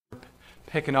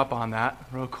picking up on that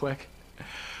real quick.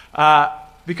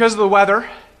 Because of the weather,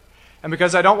 and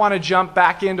because I don't want to jump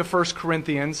back into 1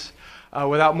 Corinthians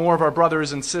without more of our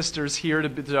brothers and sisters here,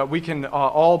 we can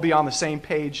all be on the same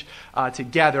page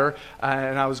together.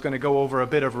 And I was going to go over a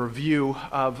bit of a review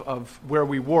of where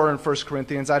we were in 1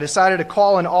 Corinthians. I decided to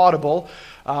call an audible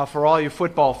for all you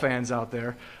football fans out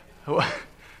there.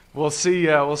 We'll see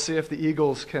if the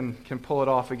Eagles can pull it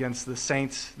off against the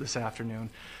Saints this afternoon.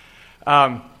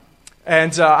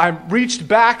 I reached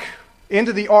back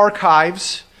into the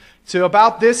archives to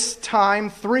about this time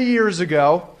 3 years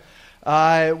ago,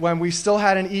 when we still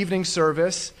had an evening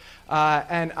service,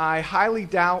 and I highly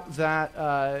doubt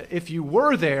that if you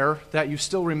were there, that you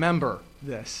still remember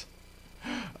this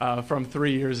from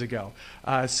 3 years ago.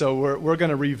 So we're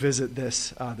going to revisit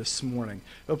this this morning.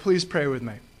 But please pray with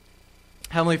me.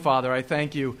 Heavenly Father, I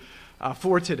thank you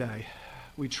for today.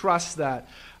 We trust that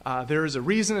there is a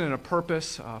reason and a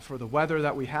purpose for the weather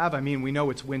that we have. I mean, we know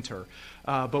it's winter,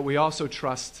 but we also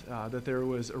trust that there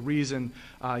was a reason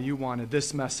you wanted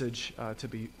this message to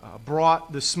be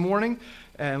brought this morning.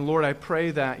 And Lord, I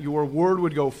pray that your word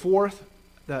would go forth,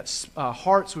 that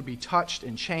hearts would be touched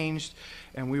and changed,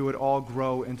 and we would all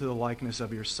grow into the likeness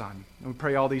of your Son. And we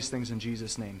pray all these things in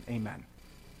Jesus' name. Amen.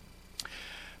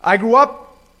 I grew up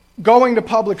going to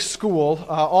public school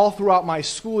all throughout my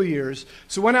school years.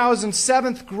 So when I was in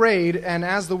 7th grade, and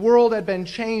as the world had been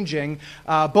changing,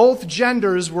 both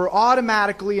genders were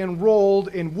automatically enrolled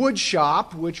in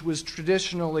woodshop, which was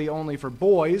traditionally only for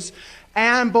boys,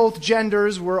 and both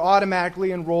genders were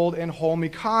automatically enrolled in home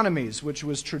economies, which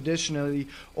was traditionally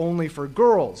only for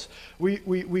girls.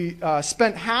 We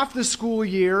spent half the school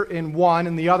year in one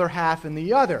and the other half in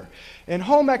the other. In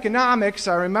home economics,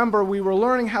 I remember we were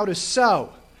learning how to sew.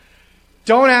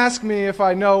 Don't ask me if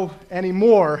I know any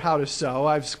more how to sew.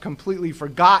 I've completely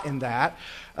forgotten that.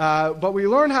 But we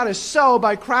learned how to sew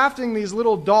by crafting these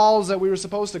little dolls that we were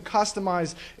supposed to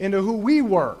customize into who we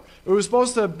were. It was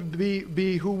supposed to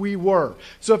be who we were.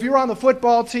 So if you were on the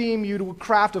football team, you'd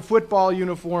craft a football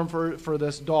uniform for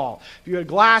this doll. If you had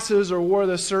glasses or wore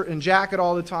this certain jacket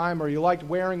all the time, or you liked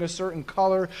wearing a certain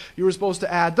color, you were supposed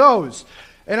to add those.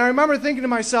 And I remember thinking to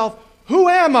myself, who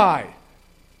am I?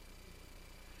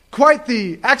 Quite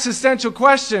the existential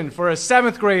question for a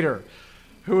 7th grader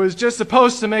who was just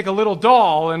supposed to make a little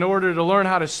doll in order to learn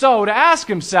how to sew to ask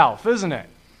himself, isn't it?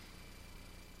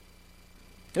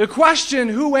 The question,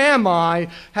 who am I,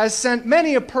 has sent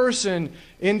many a person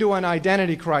into an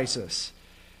identity crisis.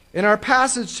 In our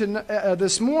passage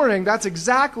this morning, that's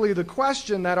exactly the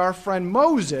question that our friend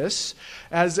Moses,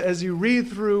 as you read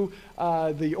through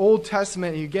the Old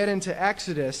Testament and you get into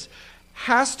Exodus,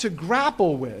 has to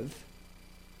grapple with.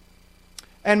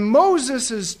 And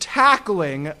Moses'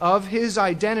 tackling of his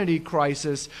identity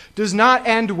crisis does not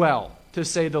end well, to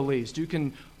say the least.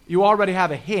 You already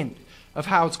have a hint of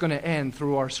how it's going to end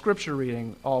through our scripture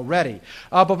reading already.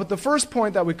 But the first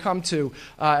point that we come to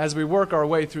as we work our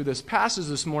way through this passage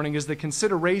this morning is the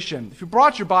consideration. If you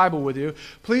brought your Bible with you,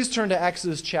 please turn to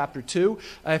Exodus chapter 2.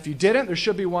 If you didn't, there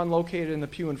should be one located in the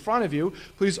pew in front of you.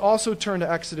 Please also turn to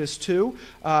Exodus 2.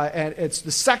 And it's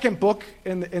the second book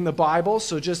in the Bible,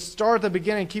 so just start at the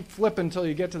beginning, keep flipping until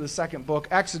you get to the second book.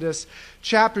 Exodus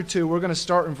chapter 2, we're going to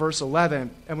start in verse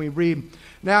 11, and we read,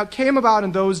 "Now it came about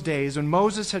in those days when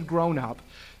Moses had grown up,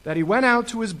 that he went out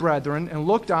to his brethren and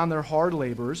looked on their hard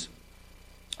labors,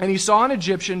 and he saw an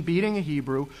Egyptian beating a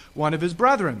Hebrew, one of his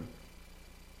brethren."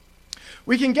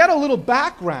 We can get a little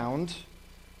background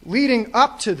leading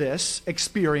up to this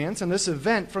experience and this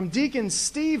event from Deacon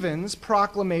Stephen's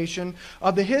proclamation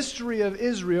of the history of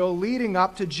Israel leading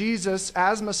up to Jesus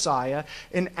as Messiah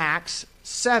in Acts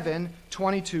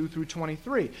 7:22 through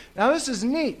 23. Now this is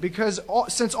neat because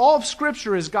since all of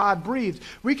Scripture is God-breathed,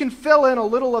 we can fill in a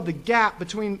little of the gap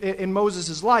in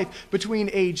Moses' life between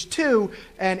age 2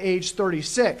 and age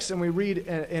 36. And we read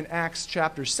in Acts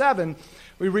chapter 7,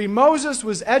 we read, "Moses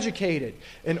was educated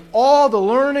in all the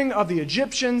learning of the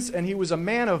Egyptians, and he was a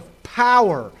man of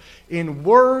power in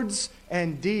words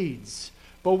and deeds.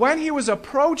 But when he was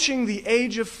approaching the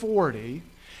age of 40,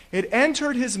 it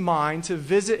entered his mind to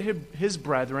visit his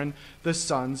brethren, the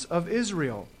sons of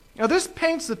Israel." Now this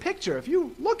paints the picture. If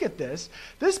you look at this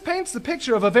paints the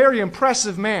picture of a very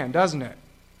impressive man, doesn't it?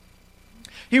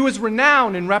 He was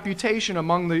renowned in reputation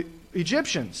among the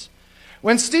Egyptians.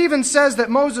 When Stephen says that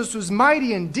Moses was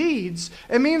mighty in deeds,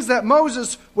 it means that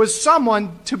Moses was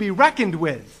someone to be reckoned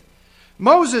with.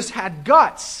 Moses had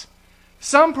guts.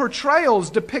 Some portrayals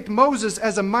depict Moses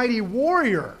as a mighty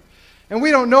warrior. And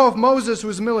we don't know if Moses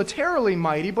was militarily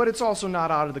mighty, but it's also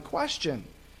not out of the question.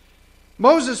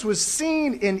 Moses was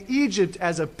seen in Egypt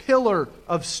as a pillar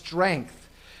of strength.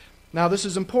 Now, this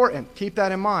is important. Keep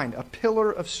that in mind. A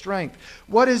pillar of strength.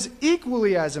 What is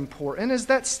equally as important is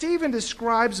that Stephen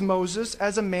describes Moses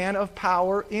as a man of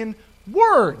power in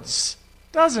words,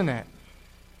 doesn't it?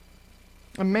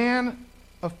 A man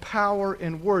of power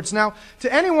in words. Now,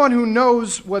 to anyone who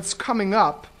knows what's coming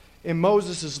up in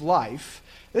Moses' life,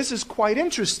 this is quite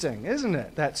interesting, isn't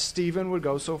it? That Stephen would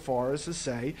go so far as to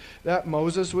say that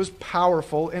Moses was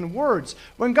powerful in words.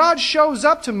 When God shows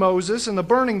up to Moses in the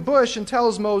burning bush and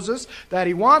tells Moses that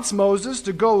he wants Moses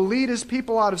to go lead his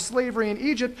people out of slavery in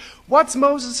Egypt, what's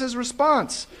Moses'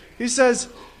 response? He says,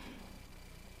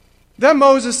 "Then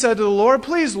Moses said to the Lord,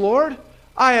 'Please, Lord,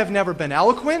 I have never been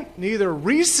eloquent, neither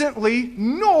recently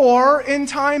nor in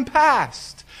time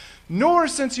past, nor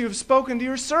since you have spoken to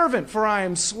your servant, for I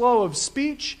am slow of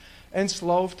speech and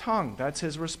slow of tongue.'" That's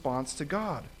his response to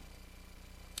God.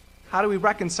 How do we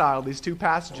reconcile these two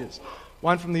passages?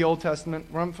 One from the Old Testament,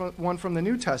 one from the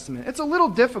New Testament. It's a little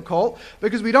difficult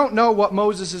because we don't know what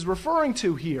Moses is referring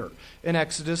to here in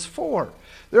Exodus 4.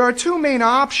 There are two main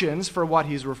options for what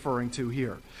he's referring to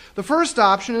here. The first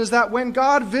option is that when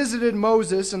God visited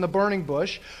Moses in the burning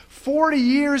bush, 40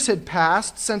 years had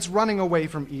passed since running away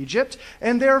from Egypt,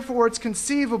 and therefore it's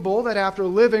conceivable that after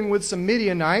living with some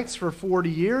Midianites for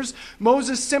 40 years,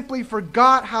 Moses simply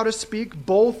forgot how to speak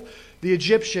both the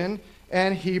Egyptian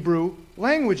and Hebrew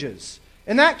languages.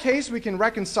 In that case, we can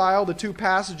reconcile the two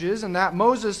passages in that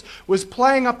Moses was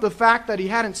playing up the fact that he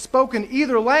hadn't spoken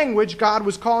either language God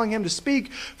was calling him to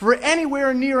speak for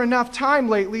anywhere near enough time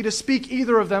lately to speak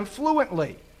either of them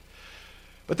fluently.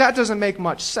 But that doesn't make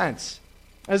much sense.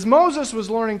 As Moses was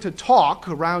learning to talk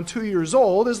around 2 years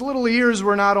old, his little ears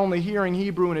were not only hearing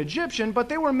Hebrew and Egyptian, but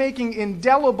they were making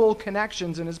indelible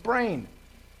connections in his brain.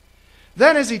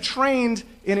 Then as he trained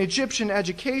in Egyptian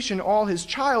education all his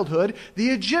childhood,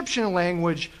 the Egyptian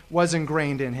language was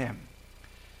ingrained in him.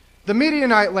 The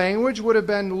Midianite language would have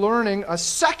been learning a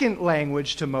second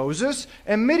language to Moses,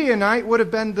 and Midianite would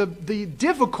have been the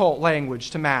difficult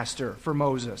language to master for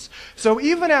Moses. So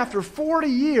even after 40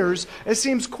 years, it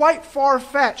seems quite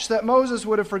far-fetched that Moses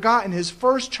would have forgotten his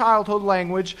first childhood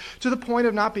language to the point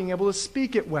of not being able to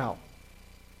speak it well.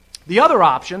 The other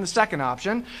option, the second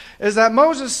option, is that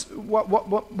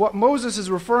what Moses is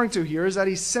referring to here is that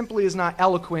he simply is not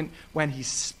eloquent when he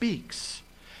speaks.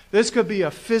 This could be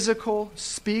a physical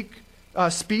speech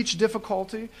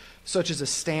difficulty, such as a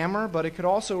stammer, but it could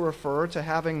also refer to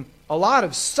having a lot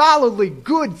of solidly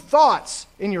good thoughts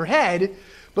in your head,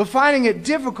 but finding it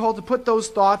difficult to put those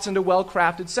thoughts into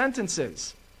well-crafted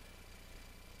sentences.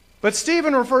 But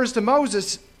Stephen refers to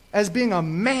Moses as being a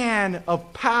man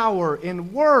of power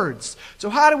in words. So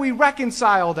how do we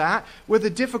reconcile that with the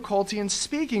difficulty in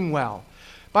speaking well?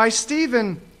 By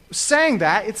Stephen saying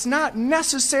that, it's not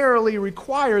necessarily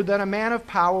required that a man of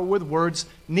power with words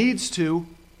needs to,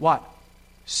 what?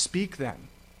 Speak them.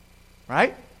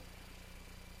 Right?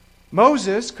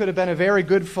 Moses could have been a very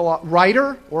good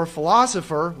writer or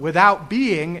philosopher without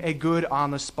being a good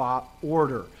on-the-spot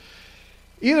orator.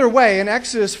 Either way, in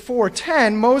Exodus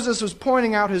 4:10, Moses was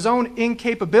pointing out his own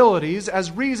incapabilities as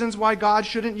reasons why God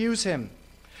shouldn't use him.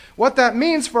 What that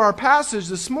means for our passage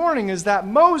this morning is that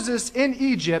Moses in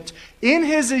Egypt, in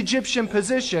his Egyptian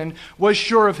position, was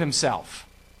sure of himself.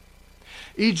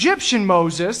 Egyptian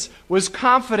Moses was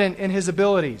confident in his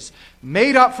abilities,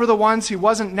 made up for the ones he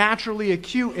wasn't naturally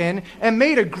acute in, and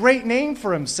made a great name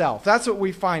for himself. That's what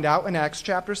we find out in Acts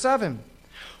chapter 7.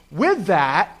 With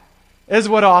that, as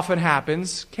what often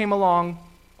happens, came along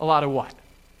a lot of what?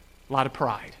 A lot of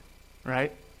pride,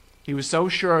 right? He was so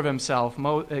sure of himself,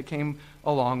 it came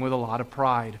along with a lot of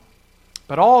pride.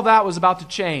 But all that was about to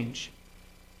change.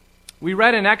 We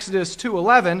read in Exodus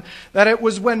 2:11 that it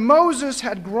was when Moses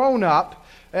had grown up,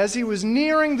 as he was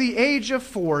nearing the age of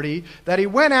 40, that he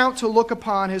went out to look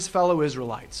upon his fellow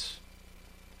Israelites.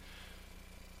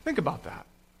 Think about that.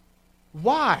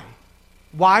 Why?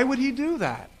 Why would he do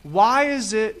that? Why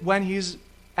is it when he's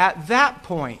at that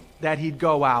point that he'd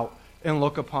go out and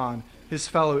look upon his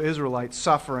fellow Israelites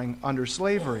suffering under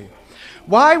slavery?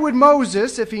 Why would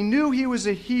Moses, if he knew he was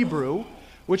a Hebrew,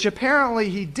 which apparently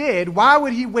he did, why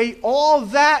would he wait all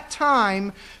that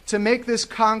time to make this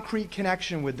concrete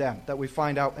connection with them that we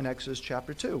find out in Exodus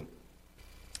chapter 2?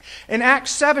 In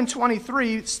Acts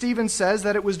 7:23, Stephen says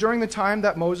that it was during the time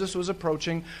that Moses was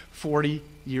approaching 40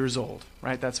 years old.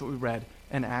 Right? That's what we read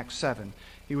in Acts 7.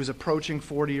 He was approaching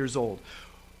 40 years old.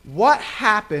 What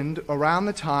happened around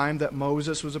the time that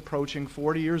Moses was approaching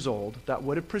 40 years old that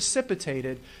would have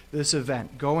precipitated this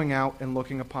event, going out and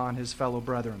looking upon his fellow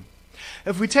brethren?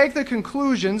 If we take the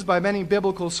conclusions by many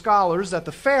biblical scholars that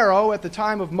the Pharaoh at the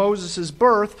time of Moses'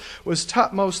 birth was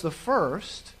Thutmose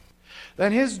I,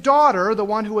 then his daughter, the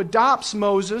one who adopts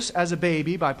Moses as a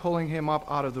baby by pulling him up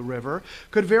out of the river,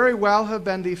 could very well have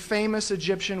been the famous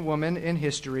Egyptian woman in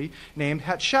history named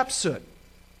Hatshepsut.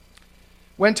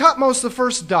 When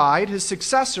Thutmose I died, his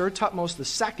successor,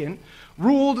 Thutmose II,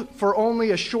 ruled for only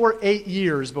a short 8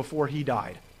 years before he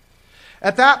died.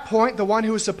 At that point, the one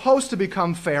who was supposed to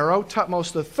become Pharaoh,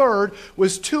 Thutmose III,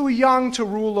 was too young to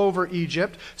rule over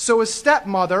Egypt, so his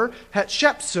stepmother,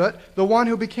 Hatshepsut, the one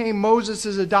who became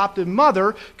Moses' adopted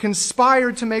mother,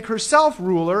 conspired to make herself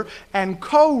ruler and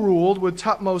co-ruled with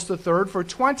Thutmose III for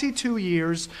 22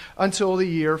 years until the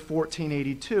year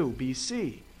 1482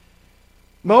 BC.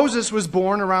 Moses was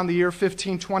born around the year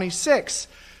 1526,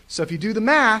 so if you do the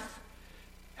math,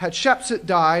 Hatshepsut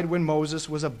died when Moses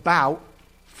was about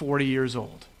 40 years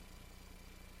old.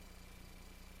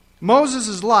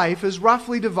 Moses' life is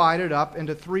roughly divided up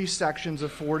into 3 sections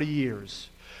of 40 years.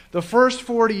 The first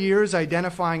 40 years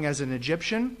identifying as an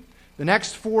Egyptian, the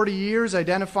next 40 years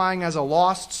identifying as a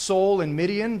lost soul in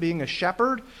Midian, being a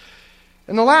shepherd,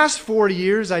 and the last 40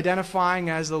 years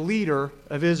identifying as the leader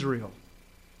of Israel.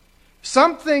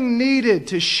 Something needed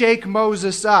to shake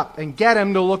Moses up and get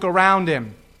him to look around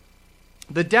him.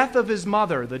 The death of his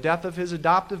mother, the death of his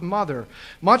adoptive mother,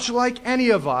 much like any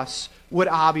of us, would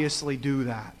obviously do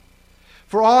that.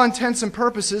 For all intents and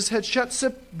purposes,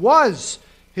 Hatshepsut was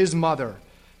his mother.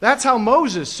 That's how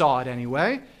Moses saw it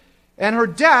anyway. And her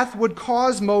death would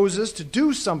cause Moses to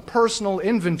do some personal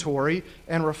inventory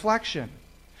and reflection.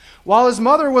 While his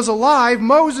mother was alive,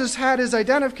 Moses had his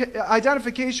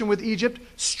identification with Egypt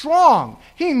strong.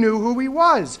 He knew who he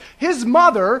was. His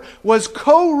mother was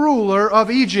co-ruler of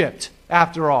Egypt,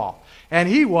 after all, and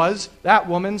he was that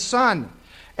woman's son.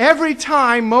 Every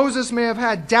time Moses may have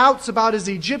had doubts about his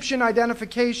Egyptian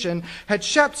identification,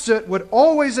 Hatshepsut would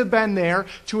always have been there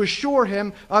to assure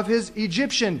him of his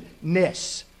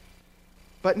Egyptian-ness.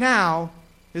 But now,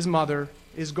 his mother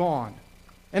is gone.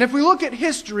 And if we look at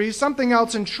history, something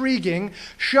else intriguing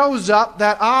shows up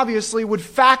that obviously would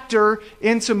factor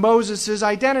into Moses'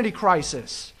 identity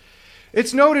crisis.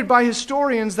 It's noted by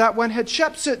historians that when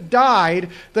Hatshepsut died,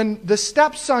 then the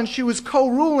stepson she was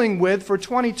co-ruling with for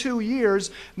 22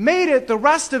 years made it the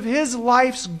rest of his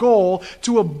life's goal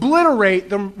to obliterate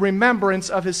the remembrance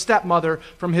of his stepmother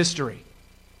from history.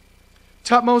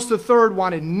 Thutmose III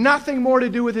wanted nothing more to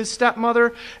do with his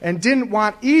stepmother and didn't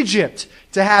want Egypt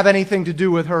to have anything to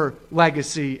do with her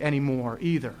legacy anymore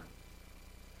either.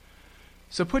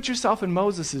 So put yourself in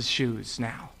Moses' shoes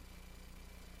now.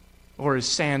 Or his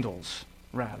sandals,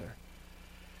 rather.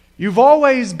 You've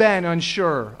always been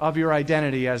unsure of your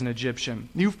identity as an Egyptian.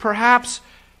 You've perhaps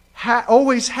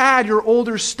always had your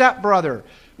older stepbrother,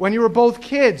 when you were both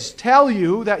kids, tell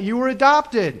you that you were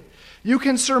adopted. You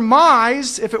can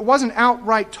surmise, if it wasn't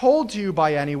outright told to you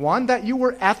by anyone, that you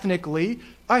were ethnically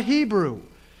a Hebrew.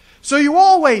 So you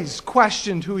always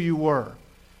questioned who you were.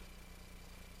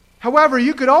 However,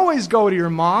 you could always go to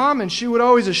your mom, and she would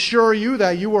always assure you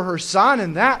that you were her son,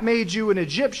 and that made you an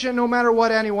Egyptian no matter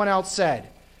what anyone else said.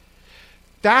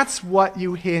 That's what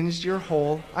you hinged your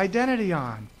whole identity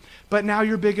on. But now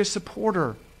your biggest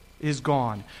supporter is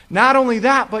gone. Not only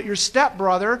that, but your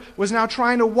stepbrother was now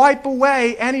trying to wipe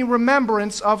away any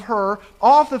remembrance of her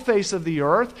off the face of the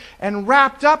earth, and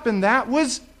wrapped up in that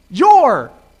was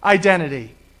your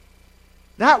identity.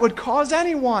 That would cause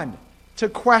anyone to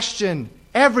question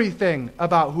everything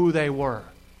about who they were.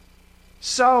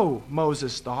 So,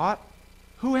 Moses thought,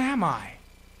 who am I?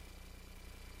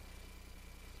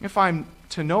 If I'm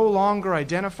to no longer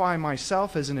identify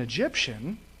myself as an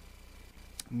Egyptian,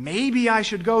 maybe I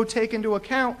should go take into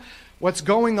account what's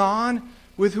going on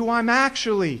with who I'm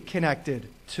actually connected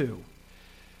to.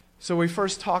 So we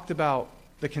first talked about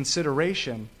the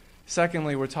consideration.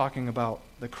 Secondly, we're talking about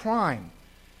the crime.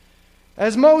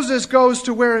 As Moses goes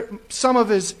to where some of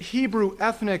his Hebrew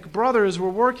ethnic brothers were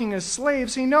working as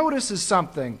slaves, he notices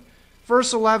something.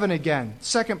 Verse 11 again,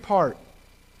 second part.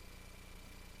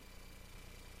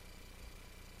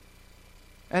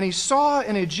 And he saw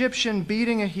an Egyptian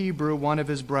beating a Hebrew, one of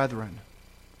his brethren.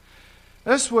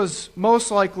 This was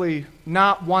most likely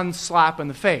not one slap in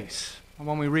the face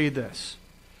when we read this.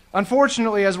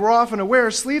 Unfortunately, as we're often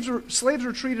aware, slaves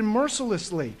were treated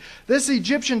mercilessly. This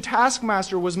Egyptian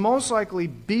taskmaster was most likely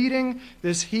beating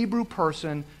this Hebrew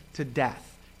person to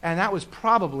death. And that was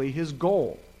probably his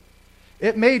goal.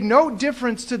 It made no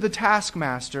difference to the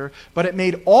taskmaster, but it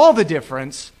made all the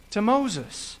difference to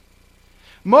Moses.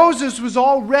 Moses was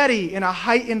already in a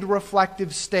heightened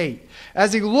reflective state.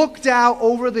 As he looked out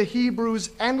over the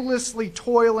Hebrews endlessly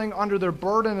toiling under their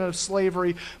burden of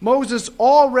slavery, Moses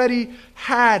already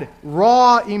had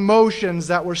raw emotions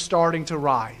that were starting to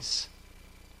rise.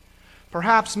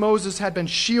 Perhaps Moses had been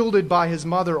shielded by his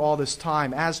mother all this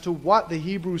time as to what the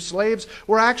Hebrew slaves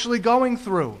were actually going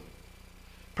through.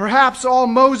 Perhaps all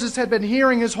Moses had been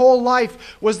hearing his whole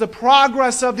life was the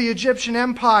progress of the Egyptian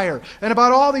empire and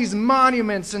about all these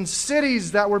monuments and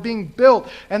cities that were being built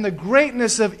and the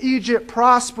greatness of Egypt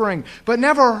prospering, but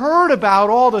never heard about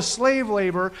all the slave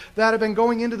labor that had been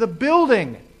going into the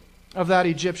building of that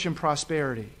Egyptian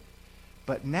prosperity.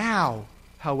 But now,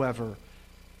 however,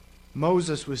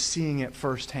 Moses was seeing it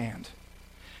firsthand.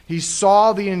 He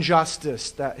saw the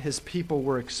injustice that his people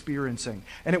were experiencing,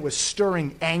 and it was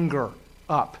stirring anger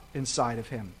up inside of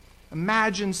him.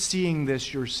 Imagine seeing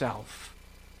this yourself.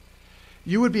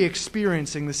 You would be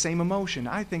experiencing the same emotion.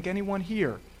 I think anyone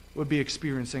here would be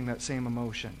experiencing that same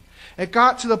emotion. It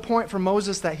got to the point for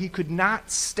Moses that he could not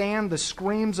stand the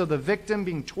screams of the victim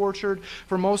being tortured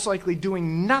for most likely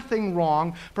doing nothing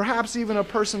wrong, perhaps even a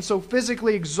person so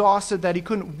physically exhausted that he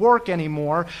couldn't work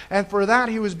anymore, and for that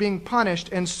he was being punished.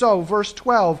 And so, verse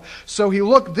 12, so he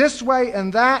looked this way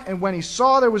and that, and when he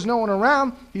saw there was no one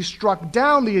around, he struck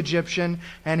down the Egyptian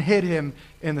and hid him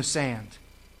in the sand.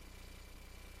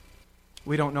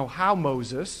 We don't know how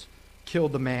Moses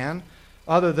killed the man,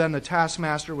 other than the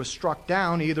taskmaster was struck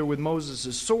down either with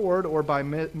Moses' sword or by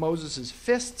Moses'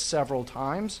 fist several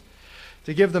times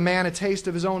to give the man a taste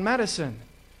of his own medicine.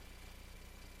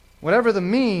 Whatever the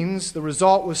means, the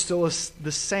result was still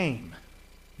the same.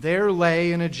 There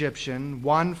lay an Egyptian,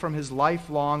 won from his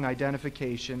lifelong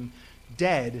identification,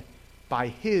 dead by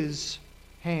his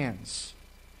hands.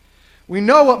 We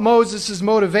know what Moses'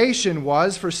 motivation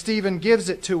was, for Stephen gives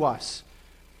it to us.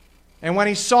 And when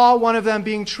he saw one of them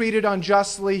being treated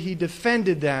unjustly, he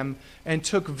defended them and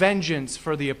took vengeance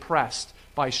for the oppressed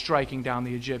by striking down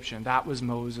the Egyptian. That was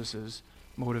Moses'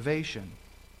 motivation.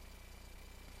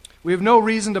 We have no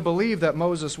reason to believe that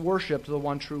Moses worshipped the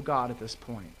one true God at this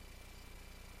point.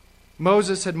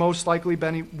 Moses had most likely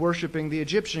been worshiping the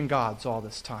Egyptian gods all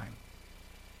this time.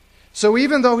 So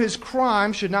even though his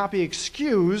crime should not be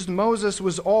excused, Moses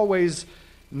was always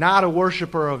not a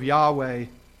worshiper of Yahweh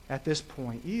at this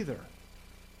point either.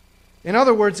 In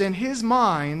other words, in his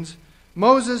mind,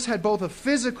 Moses had both a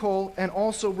physical and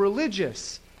also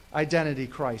religious identity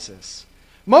crisis.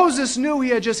 Moses knew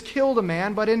he had just killed a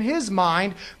man, but in his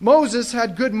mind, Moses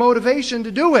had good motivation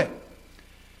to do it.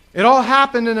 It all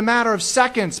happened in a matter of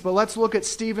seconds, but let's look at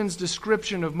Stephen's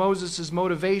description of Moses'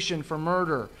 motivation for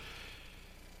murder.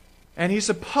 And he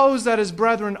supposed that his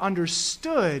brethren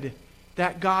understood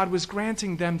that God was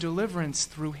granting them deliverance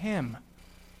through him,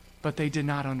 but they did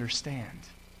not understand.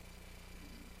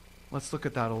 Let's look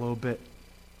at that a little bit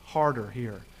harder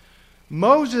here.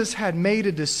 Moses had made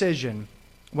a decision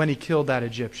when he killed that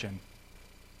Egyptian.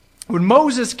 When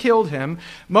Moses killed him,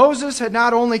 Moses had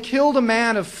not only killed a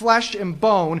man of flesh and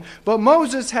bone, but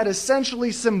Moses had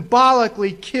essentially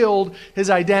symbolically killed his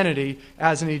identity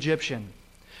as an Egyptian.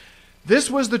 This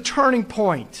was the turning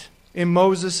point in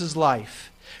Moses'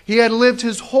 life. He had lived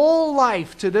his whole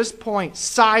life to this point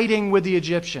siding with the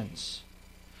Egyptians.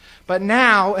 But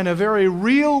now, in a very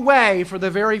real way, for the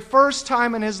very first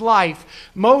time in his life,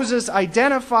 Moses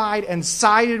identified and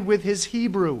sided with his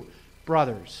Hebrew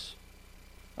brothers.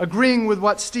 Agreeing with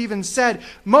what Stephen said,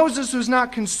 Moses was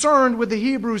not concerned with the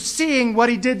Hebrews seeing what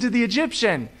he did to the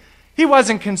Egyptian. He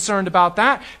wasn't concerned about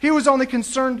that. He was only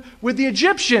concerned with the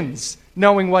Egyptians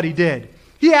knowing what he did.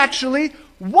 He actually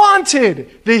wanted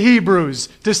the Hebrews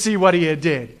to see what he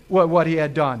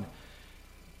had done.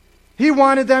 He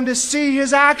wanted them to see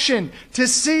his action, to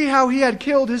see how he had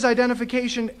killed his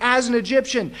identification as an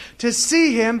Egyptian, to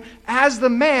see him as the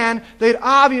man they'd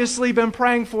obviously been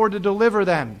praying for to deliver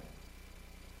them.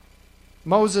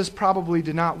 Moses probably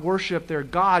did not worship their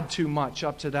God too much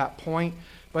up to that point,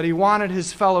 but he wanted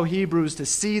his fellow Hebrews to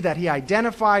see that he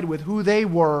identified with who they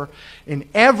were in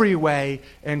every way,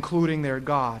 including their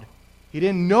God. He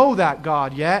didn't know that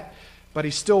God yet, but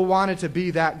he still wanted to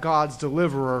be that God's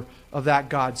deliverer of that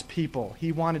God's people.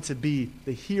 He wanted to be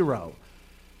the hero.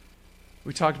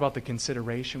 We talked about the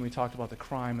consideration, we talked about the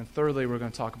crime, and thirdly, we're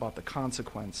going to talk about the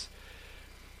consequence.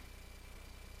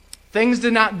 Things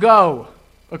did not go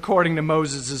according to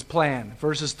Moses' plan,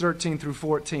 verses 13 through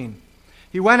 14.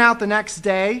 He went out the next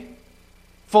day,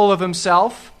 full of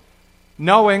himself,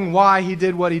 knowing why he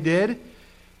did what he did.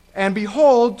 And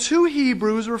behold, two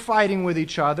Hebrews were fighting with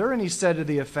each other, and he said to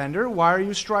the offender, "Why are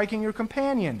you striking your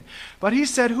companion?" But he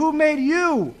said, "Who made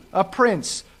you a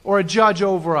prince or a judge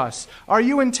over us? Are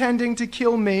you intending to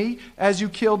kill me as you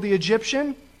killed the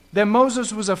Egyptian?" Then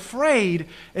Moses was afraid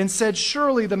and said,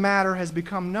 "Surely the matter has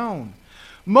become known."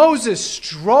 Moses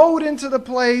strode into the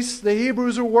place the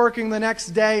Hebrews were working the next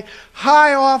day,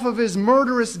 high off of his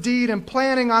murderous deed and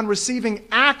planning on receiving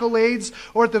accolades,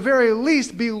 or at the very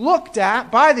least be looked at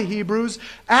by the Hebrews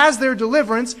as their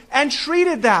deliverance and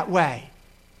treated that way.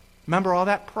 Remember all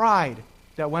that pride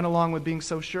that went along with being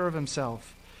so sure of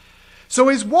himself. So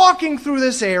he's walking through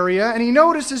this area and he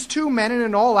notices two men in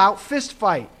an all-out fist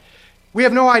fight. We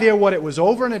have no idea what it was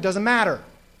over, and it doesn't matter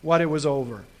what it was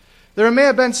over. There may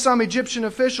have been some Egyptian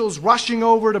officials rushing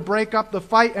over to break up the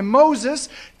fight, and Moses,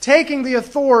 taking the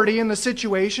authority in the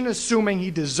situation, assuming he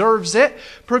deserves it,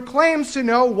 proclaims to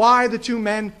know why the two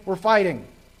men were fighting.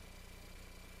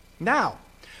 Now,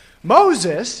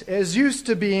 Moses is used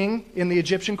to being in the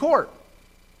Egyptian court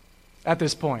at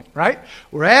this point, right?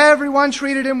 Where everyone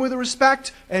treated him with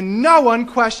respect and no one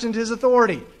questioned his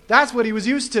authority. That's what he was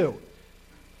used to.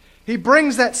 He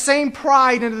brings that same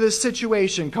pride into this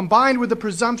situation, combined with the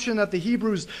presumption that the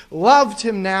Hebrews loved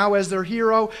him now as their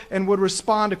hero and would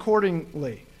respond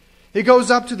accordingly. He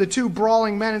goes up to the two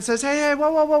brawling men and says, Hey,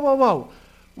 whoa.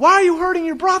 Why are you hurting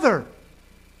your brother?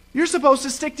 You're supposed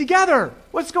to stick together.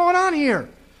 What's going on here?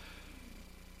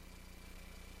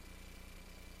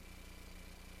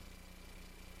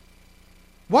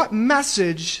 What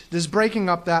message does breaking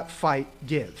up that fight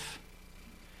give?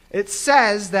 It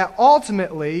says that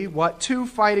ultimately what two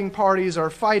fighting parties are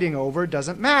fighting over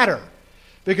doesn't matter,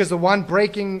 because the one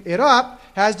breaking it up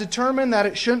has determined that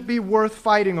it shouldn't be worth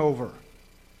fighting over.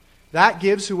 That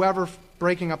gives whoever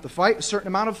breaking up the fight a certain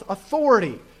amount of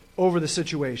authority over the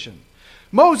situation.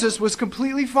 Moses was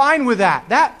completely fine with that.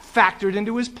 That factored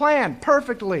into his plan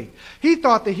perfectly. He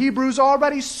thought the Hebrews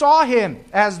already saw him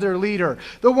as their leader,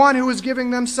 the one who was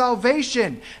giving them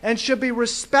salvation, and should be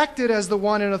respected as the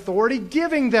one in authority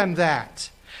giving them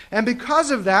that. And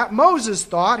because of that, Moses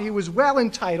thought he was well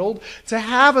entitled to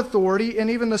have authority in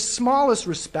even the smallest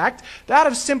respect, that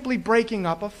of simply breaking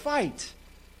up a fight.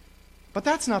 But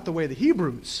that's not the way the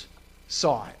Hebrews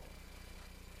saw it.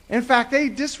 In fact, they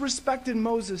disrespected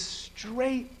Moses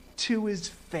straight to his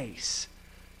face.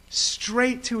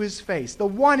 Straight to his face. The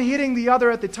one hitting the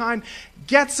other at the time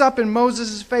gets up in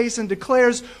Moses' face and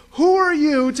declares, Who are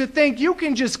you to think you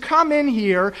can just come in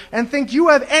here and think you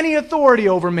have any authority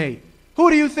over me? Who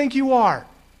do you think you are?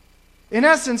 In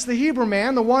essence, the Hebrew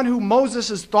man, the one who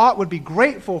Moses' thought would be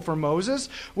grateful for Moses,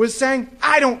 was saying,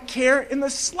 I don't care in the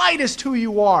slightest who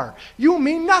you are. You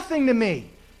mean nothing to me.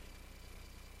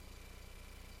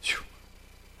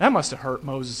 That must have hurt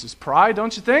Moses' pride,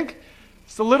 don't you think?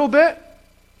 Just a little bit.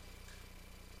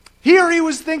 Here he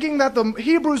was thinking that the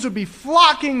Hebrews would be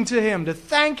flocking to him to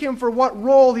thank him for what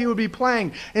role he would be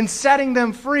playing in setting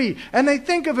them free. And they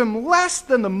think of him less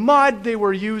than the mud they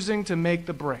were using to make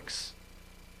the bricks.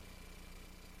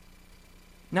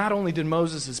 Not only did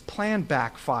Moses' plan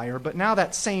backfire, but now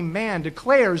that same man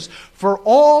declares for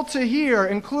all to hear,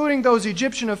 including those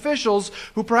Egyptian officials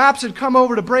who perhaps had come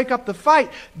over to break up the fight,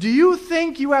 do you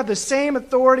think you have the same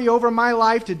authority over my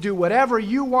life to do whatever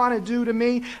you want to do to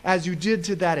me as you did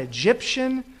to that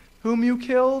Egyptian whom you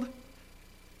killed?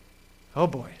 Oh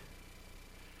boy.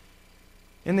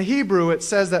 In the Hebrew, it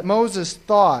says that Moses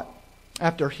thought,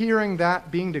 after hearing that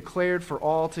being declared for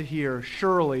all to hear,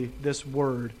 surely this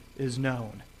word is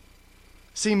known.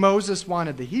 See, Moses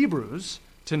wanted the Hebrews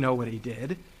to know what he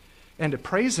did and to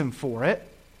praise him for it.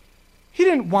 He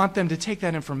didn't want them to take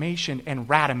that information and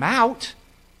rat him out.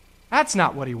 That's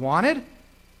not what he wanted.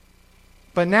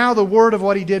 But now the word of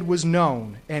what he did was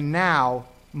known, and now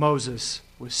Moses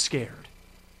was scared.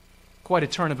 Quite a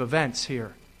turn of events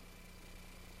here.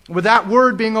 With that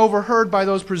word being overheard by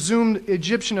those presumed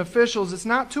Egyptian officials, it's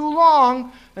not too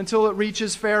long until it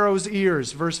reaches Pharaoh's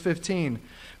ears. Verse 15.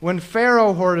 When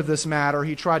Pharaoh heard of this matter,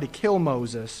 he tried to kill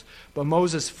Moses, but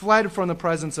Moses fled from the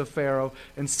presence of Pharaoh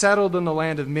and settled in the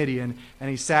land of Midian, and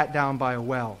he sat down by a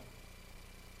well.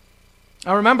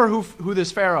 Now remember who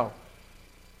this Pharaoh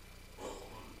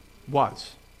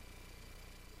was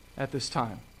at this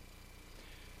time.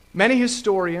 Many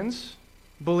historians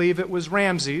believe it was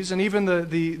Ramses, and even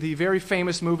the very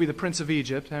famous movie, The Prince of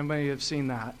Egypt. Anybody have seen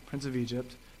that? Prince of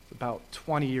Egypt. It's about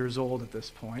 20 years old at this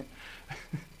point.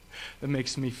 That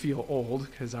makes me feel old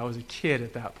because I was a kid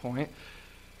at that point.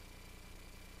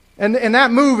 And in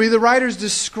that movie, the writers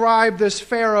describe this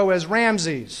Pharaoh as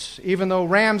Ramses, even though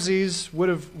Ramses would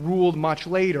have ruled much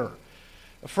later.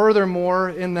 Furthermore,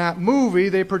 in that movie,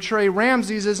 they portray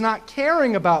Ramses as not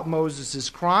caring about Moses'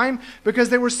 crime because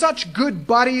they were such good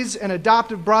buddies and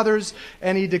adoptive brothers,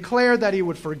 and he declared that he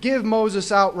would forgive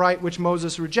Moses outright, which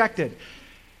Moses rejected.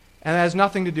 And that has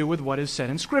nothing to do with what is said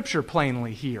in Scripture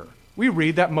plainly here. We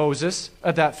read that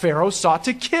that Pharaoh sought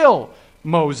to kill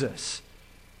Moses.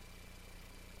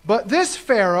 But this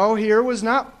Pharaoh here was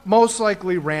not most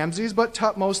likely Ramses, but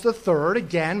Thutmose III,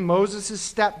 again, Moses'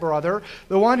 stepbrother,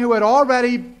 the one who had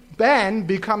already been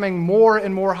becoming more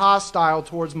and more hostile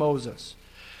towards Moses.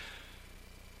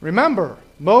 Remember,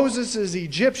 Moses'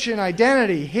 Egyptian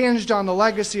identity hinged on the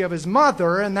legacy of his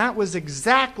mother, and that was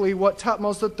exactly what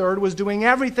Thutmose III was doing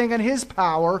everything in his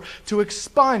power to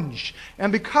expunge.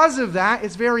 And because of that,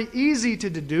 it's very easy to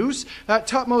deduce that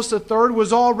Thutmose III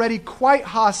was already quite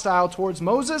hostile towards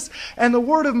Moses, and the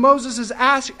word of Moses'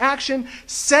 action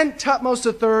sent Thutmose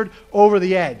III over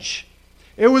the edge.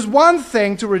 It was one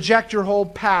thing to reject your whole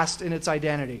past in its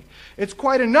identity. It's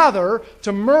quite another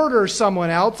to murder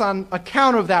someone else on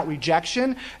account of that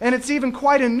rejection, and it's even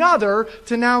quite another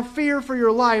to now fear for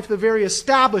your life the very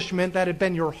establishment that had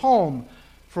been your home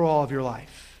for all of your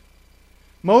life.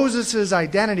 Moses'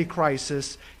 identity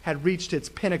crisis had reached its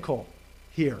pinnacle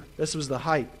here. This was the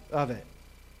height of it.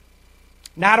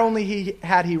 Not only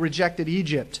had he rejected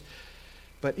Egypt,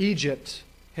 but Egypt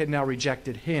had now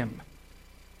rejected him.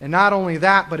 And not only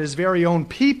that, but his very own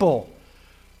people,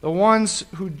 the ones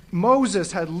who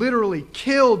Moses had literally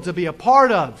killed to be a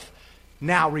part of,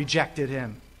 now rejected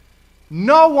him.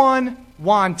 No one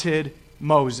wanted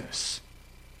Moses.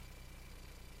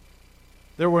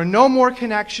 There were no more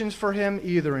connections for him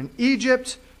either in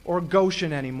Egypt or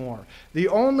Goshen anymore. The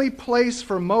only place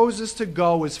for Moses to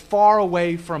go was far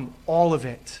away from all of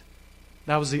it.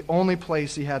 That was the only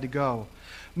place he had to go.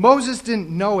 Moses didn't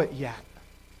know it yet.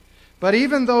 But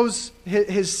even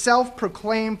his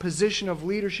self-proclaimed position of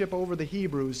leadership over the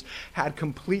Hebrews had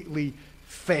completely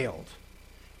failed.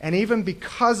 And even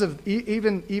because of,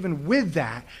 even with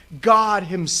that, God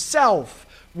himself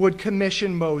would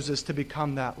commission Moses to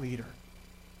become that leader.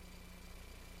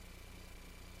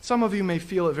 Some of you may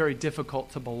feel it very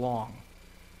difficult to belong.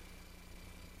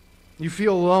 You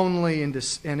feel lonely and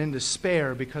in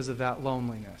despair because of that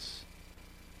loneliness.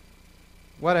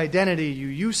 What identity you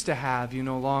used to have, you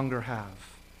no longer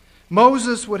have.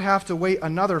 Moses would have to wait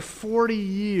another 40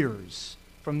 years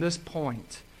from this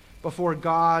point before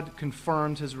God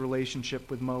confirmed his relationship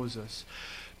with Moses.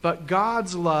 But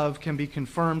God's love can be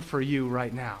confirmed for you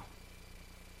right now.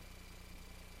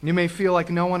 You may feel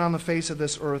like no one on the face of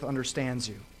this earth understands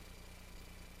you,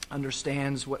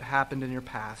 understands what happened in your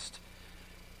past,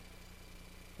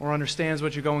 or understands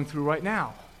what you're going through right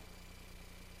now.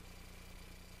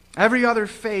 Every other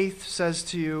faith says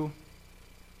to you,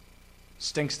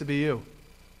 stinks to be you.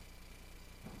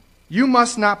 You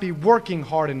must not be working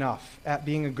hard enough at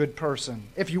being a good person.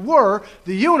 If you were,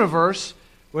 the universe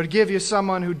would give you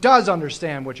someone who does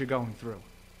understand what you're going through.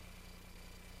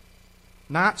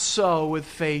 Not so with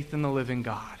faith in the living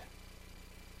God.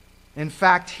 In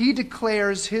fact, he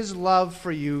declares his love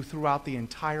for you throughout the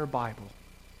entire Bible.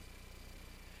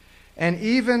 And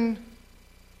even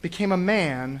became a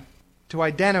man to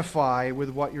identify with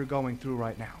what you're going through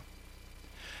right now.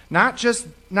 Not just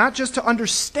to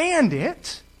understand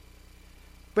it,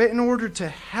 but in order to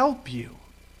help you,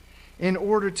 in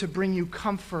order to bring you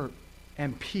comfort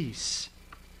and peace.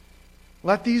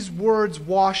 Let these words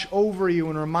wash over you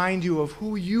and remind you of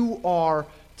who you are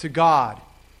to God.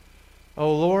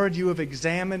 O Lord, you have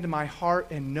examined my heart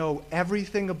and know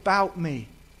everything about me.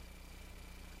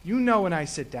 You know when I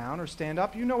sit down or stand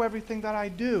up. You know everything that I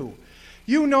do.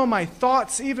 You know my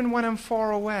thoughts even when I'm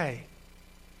far away.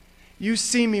 You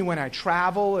see me when I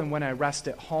travel and when I rest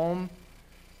at home.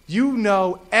 You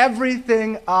know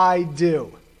everything I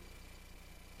do.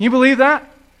 You believe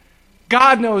that?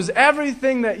 God knows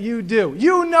everything that you do.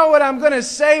 You know what I'm going to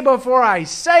say before I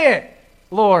say it,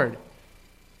 Lord.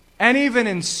 And even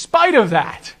in spite of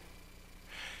that,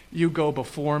 you go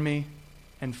before me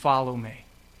and follow me.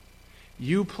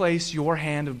 You place your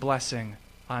hand of blessing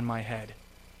on my head.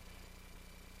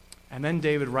 And then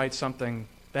David writes something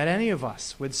that any of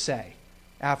us would say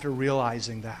after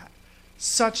realizing that.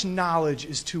 Such knowledge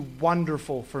is too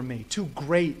wonderful for me, too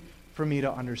great for me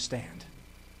to understand.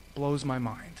 Blows my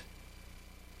mind.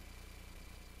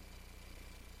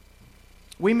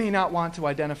 We may not want to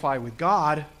identify with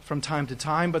God from time to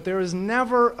time, but there is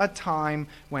never a time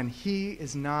when he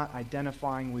is not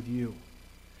identifying with you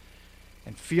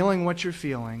and feeling what you're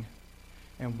feeling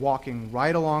and walking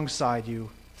right alongside you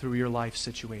through your life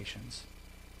situations.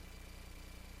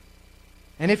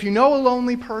 And if you know a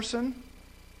lonely person,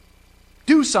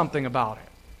 do something about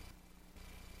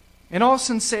it. In all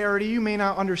sincerity, you may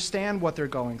not understand what they're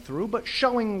going through, but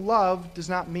showing love does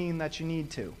not mean that you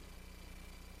need to.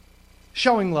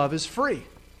 Showing love is free.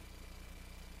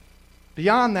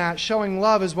 Beyond that, showing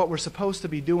love is what we're supposed to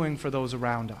be doing for those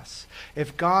around us.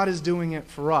 If God is doing it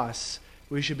for us,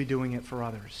 we should be doing it for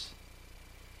others.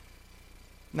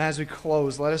 And as we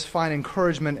close, let us find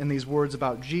encouragement in these words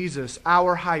about Jesus,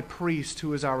 our high priest,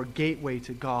 who is our gateway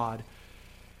to God.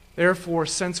 Therefore,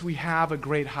 since we have a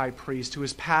great high priest who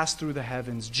has passed through the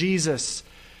heavens, Jesus,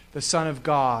 the Son of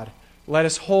God, let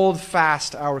us hold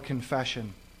fast our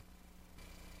confession.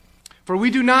 For we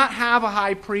do not have a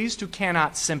high priest who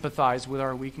cannot sympathize with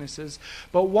our weaknesses,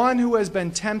 but one who has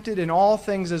been tempted in all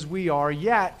things as we are,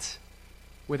 yet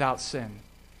without sin.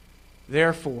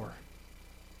 Therefore,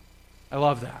 I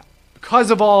love that.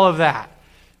 Because of all of that,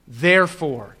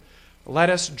 therefore, let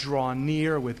us draw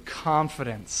near with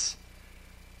confidence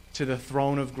to the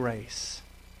throne of grace,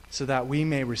 so that we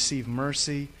may receive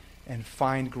mercy and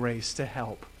find grace to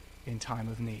help in time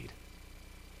of need.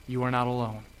 You are not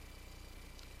alone.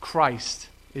 Christ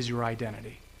is your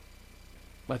identity.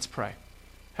 Let's pray.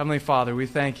 Heavenly Father, we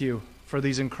thank you for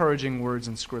these encouraging words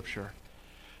in Scripture.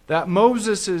 That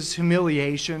Moses'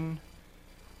 humiliation,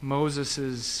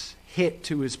 Moses' hit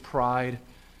to his pride,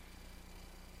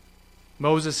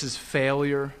 Moses'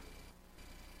 failure,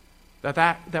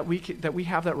 that we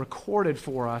have that recorded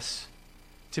for us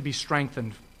to be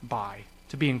strengthened by,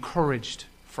 to be encouraged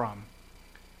from.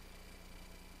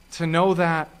 To know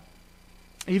that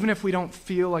even if we don't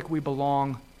feel like we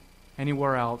belong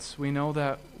anywhere else, we know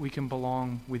that we can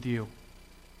belong with you.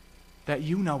 That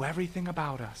you know everything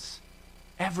about us.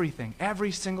 Everything,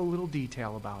 every single little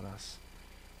detail about us.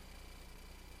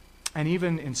 And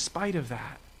even in spite of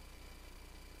that,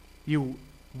 you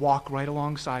walk right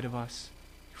alongside of us,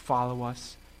 you follow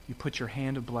us, you put your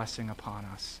hand of blessing upon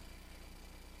us.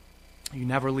 You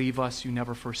never leave us, you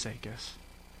never forsake us.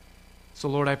 So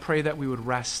Lord, I pray that we would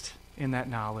rest in that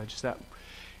knowledge, that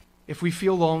if we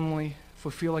feel lonely, if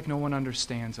we feel like no one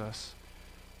understands us,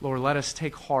 Lord, let us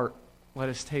take heart, let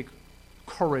us take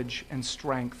courage and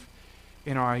strength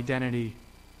in our identity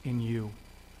in you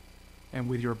and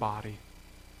with your body.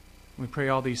 We pray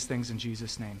all these things in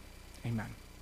Jesus' name. Amen.